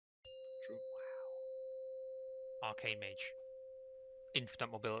Arcane Mage.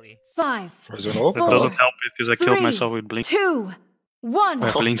 Infinite mobility. 5, Frozen Orb. That doesn't help it because I killed 3, myself with blink. 2, 1. By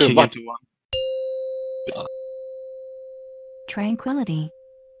Oh, blinking dude, into one. Tranquility.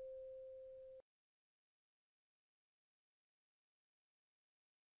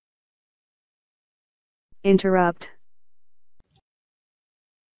 Interrupt.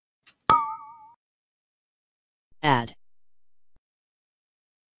 Add.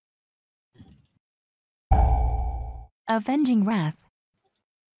 Avenging Wrath.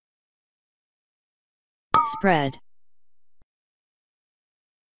 Spread.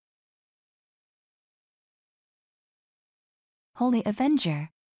 Holy Avenger.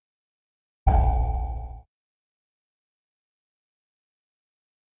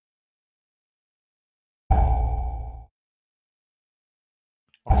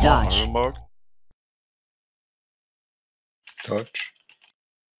 Dodge. Dodge.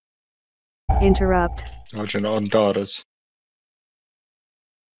 Interrupt. Dodging on daughters.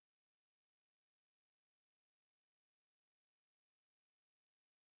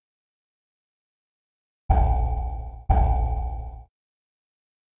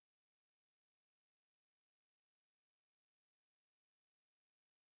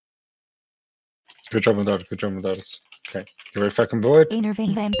 Good job on daughters. Good job on daughters. Okay. You ready for fucking void?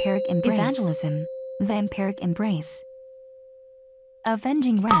 Innervate. Vampiric Embrace. Evangelism. Vampiric Embrace.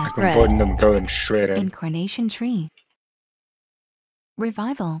 Avenging Wrath. I'm avoiding them going straight in. Incarnation Tree.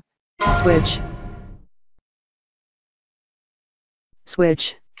 Revival. Switch.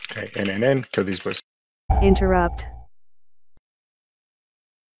 Switch. Okay, in. Kill these boys. Interrupt.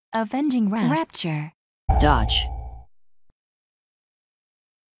 Avenging Wrath. Rapture. Dodge.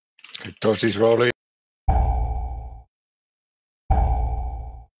 Okay, dodge these rollies.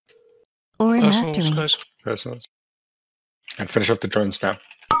 Aura Personals, Mastery. guys. Personals. And finish off the drones now.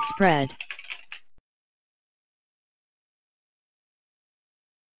 Spread.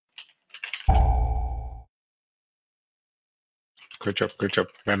 Good job, good job.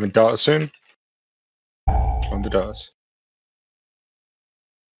 We're having data soon. On the datas.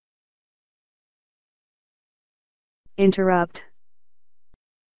 Interrupt.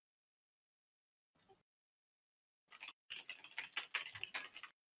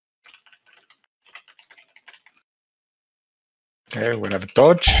 Okay, we're gonna have a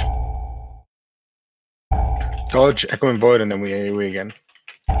dodge. Dodge, echo and void, and then we AoE again.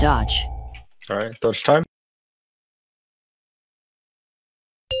 Dodge. Alright, dodge time.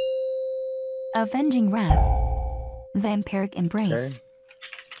 Avenging Wrath. Vampiric Embrace.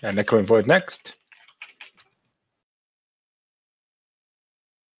 Okay. And echo and void next.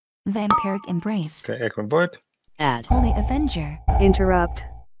 Vampiric Embrace. Okay, echo and void. Add. Holy Avenger. Interrupt.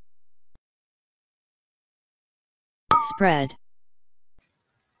 Spread.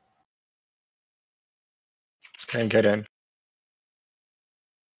 Okay, and get in.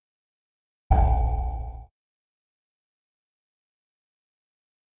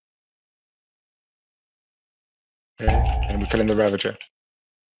 Okay, and we're killing the Ravager.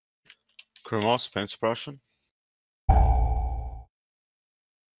 Cremos, pain suppression.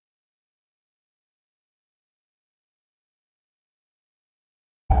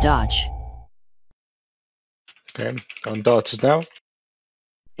 Dodge. Okay, on daughters now.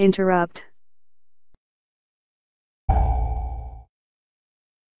 Interrupt.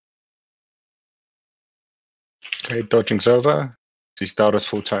 Okay, dodging's over. These daughters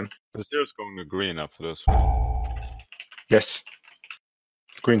full time. The zero's going to green after this one. Yes.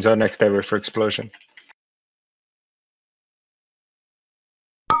 Green's our next area for explosion.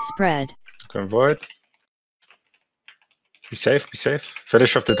 Spread. Go and void. Be safe, be safe.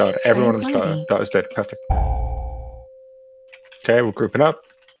 Finish off the dart. Everyone on the Tranquility. dart is dead. Perfect. Okay, we're grouping up.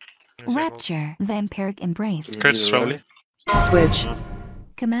 Rapture. Vampiric Embrace. Curtis slowly. Switch.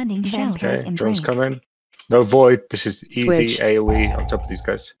 Commanding Shout. Okay, Embrace. drones come in. No void. This is easy Switch. AoE on top of these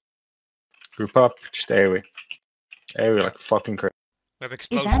guys. Group up, just AoE. AoE like fucking crazy. We have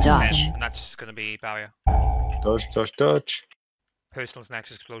explosions Evangelism. next, and that's going to be barrier. Dodge, dodge, dodge. Personal's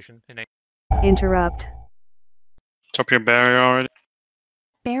next explosion. In Interrupt. Top your barrier already.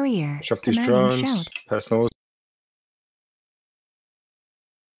 Barrier. Finish off these Commanding drones. Shout. Personals.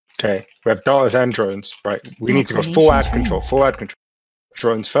 Okay, we have darters and drones. Right, we need to go full ad Incarnation tree. control. Full ad control.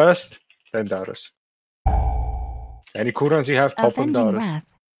 Drones first, then darters. Any cooldowns you have, pop on Avenging darters. Wrath.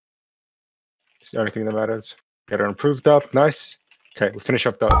 It's the only thing that matters. Get her improved up. Nice. Okay, we finish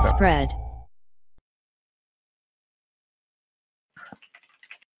up darters now. Spread.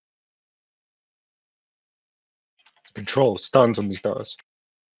 Control stuns on these darters.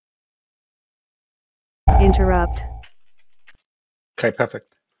 Interrupt. Okay, perfect.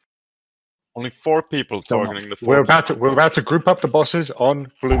 Only 4 people Still not. targeting the 4 We're about to group up the bosses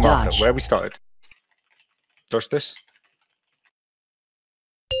on blue marker, Dodge. where we started. Dodge this.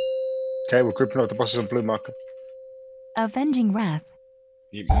 Okay, we're grouping up the bosses on blue marker. Avenging Wrath.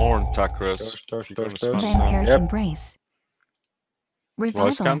 Need more attackers. Dodge, If you're gonna dodge, spend dodge. them. Vampiric Yep. Embrace. Rise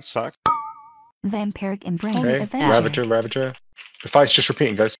Revival. scan, sack. Vampiric Embrace. Okay, Avenger. Ravager, Ravager. The fight's just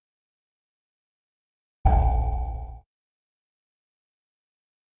repeating, guys.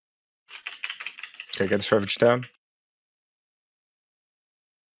 Okay, get this Ravager down.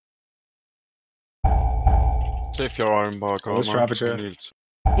 Save your iron bar This armor. Ravager. You need it.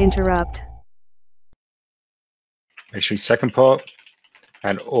 Interrupt. Make sure you second part.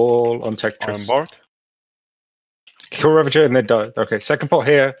 And all on Iron Tetris. bark. Kill Ravager and then die. Okay, second pot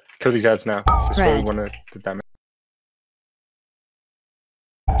here. Kill these ads now. This is where we Spread. want to damage.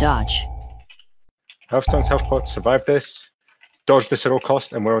 Dodge. Healthstones, health pots, survive this. Dodge this at all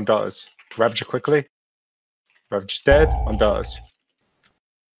costs, and we're on darters. Ravager quickly. Ravager's dead, on darters.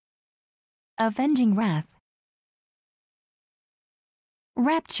 Avenging Wrath.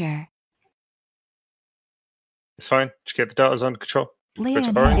 Rapture. It's fine. Just get the darters under control. Layer to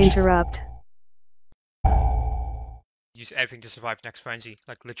in orange. Hands. Interrupt. Use everything to survive next frenzy.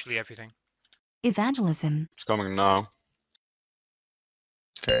 Like literally everything. Evangelism. It's coming now.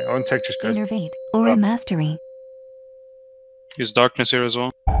 Okay, on Tetris, guys. Innervate. Aura Up. Mastery. Use darkness here as well.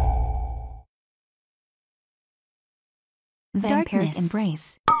 Vampiric Darkness.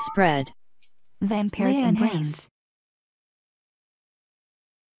 Embrace. Spread. Vampiric Layer in Embrace. Hands.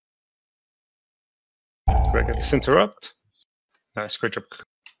 Great, get this interrupt. Nice, great job.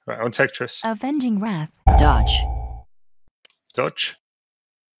 Right, on Tetris. Avenging Wrath. Dodge. Dodge.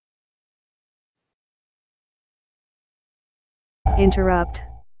 Interrupt.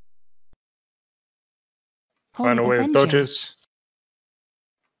 Holy Find a way of Avenger. dodges.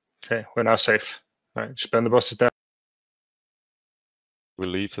 Okay, we're now safe. Alright, just bend the bosses down. We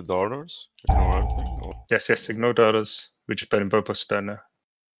leave the darters. Ignore everything. Or Yes, ignore darters. We're just bending both bosses down now.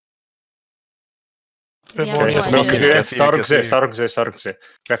 Yeah, Okay, more let's do I not do? here. Start on Xer.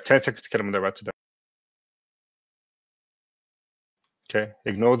 We have 10 seconds to kill him when they're about to die. Okay,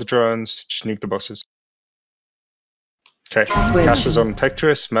 ignore the drones, just nuke the bosses. Okay, Switch. Casper's on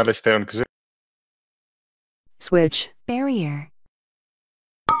Tetris, Malice stay on Kazoo. Switch. Barrier.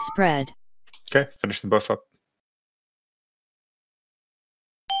 Spread. Okay, finish them both up.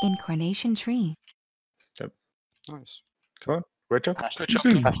 Incarnation Tree. nice. Come on, great job.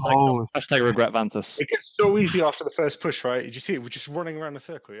 Hashtag regret Vantus. It gets so easy after the first push, right? Did you see it? We're just running around the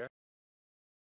circle, yeah?